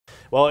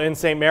Well, in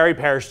St. Mary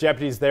Parish,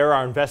 deputies there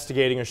are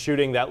investigating a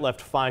shooting that left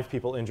 5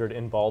 people injured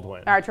in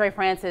Baldwin. Our Trey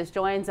Francis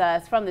joins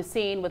us from the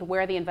scene with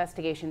where the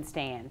investigation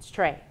stands.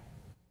 Trey.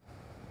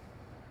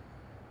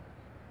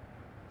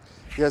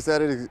 Yes,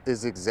 that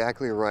is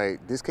exactly right.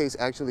 This case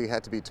actually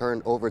had to be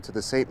turned over to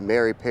the St.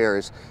 Mary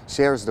Parish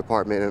Sheriff's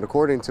Department, and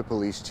according to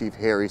Police Chief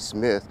Harry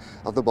Smith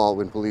of the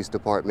Baldwin Police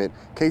Department,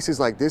 cases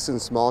like this in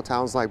small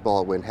towns like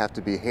Baldwin have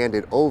to be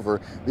handed over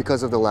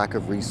because of the lack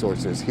of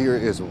resources. Here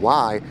is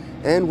why,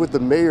 and what the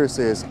mayor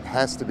says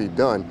has to be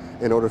done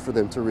in order for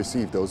them to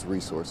receive those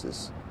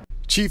resources.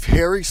 Chief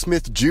Harry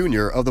Smith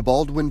Jr. of the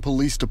Baldwin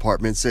Police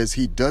Department says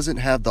he doesn't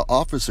have the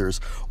officers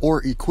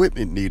or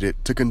equipment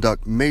needed to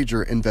conduct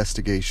major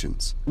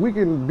investigations. We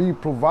can be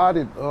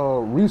provided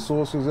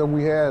resources if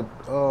we had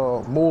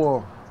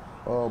more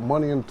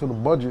money into the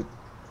budget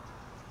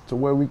to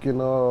where we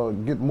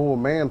can get more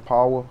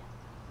manpower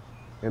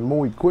and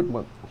more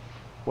equipment.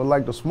 But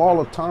like the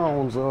smaller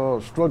towns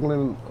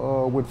struggling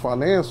with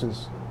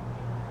finances,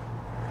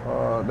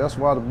 that's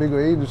why the bigger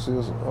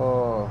agencies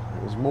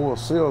is more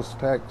sales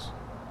tax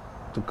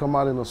to come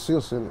out and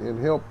assist and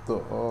help the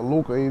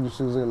local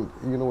agencies and,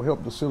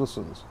 help the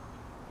citizens.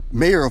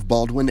 Mayor of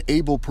Baldwin,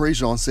 Abel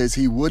Prejean, says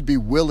he would be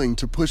willing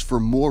to push for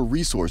more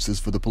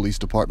resources for the police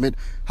department.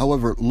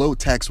 However, low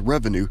tax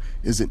revenue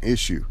is an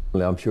issue.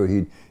 I'm sure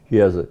he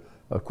has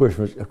a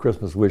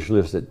Christmas wish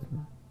list that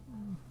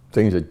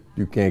things that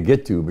you can't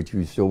get to, but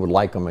you still would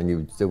like them and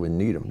you still would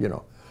need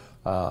them,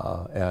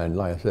 And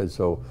like I said,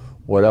 so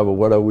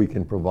whatever we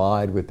can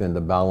provide within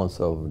the balance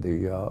of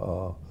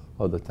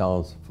the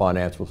town's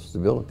financial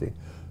stability,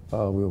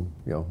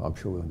 I'm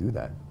sure we'll do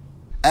that.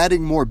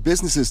 Adding more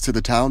businesses to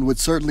the town would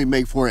certainly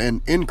make for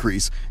an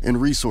increase in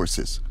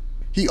resources.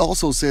 He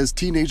also says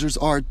teenagers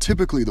are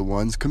typically the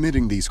ones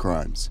committing these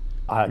crimes.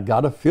 I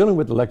got a feeling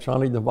with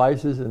electronic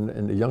devices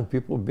and the young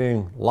people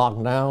being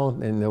locked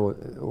down,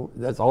 and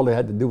that's all they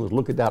had to do was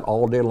look at that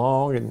all day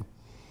long. And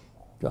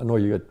I know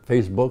you got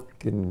Facebook,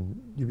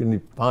 and you can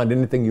find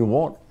anything you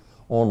want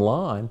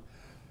online.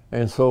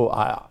 And so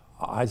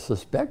I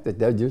suspect that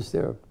they're just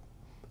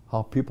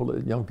how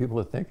young people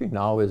are thinking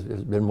now has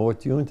been more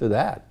tuned to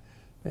that.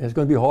 And it's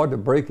going to be hard to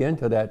break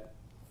into that,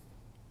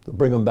 to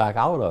bring them back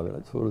out of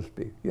it, so to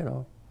speak,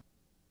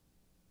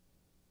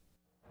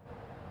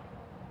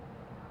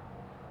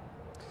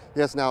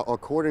 Yes, now,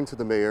 according to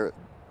the mayor,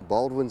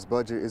 Baldwin's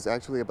budget is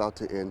actually about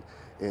to end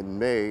in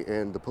May,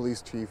 and the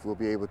police chief will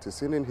be able to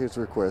send in his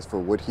request for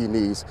what he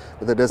needs,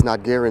 but that does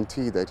not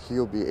guarantee that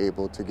he'll be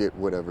able to get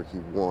whatever he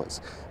wants.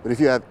 But if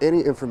you have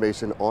any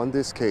information on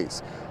this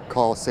case,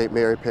 call St.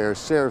 Mary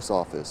Parish Sheriff's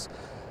Office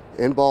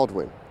in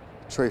Baldwin.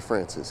 Trey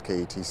Francis,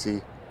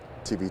 KATC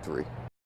TV3.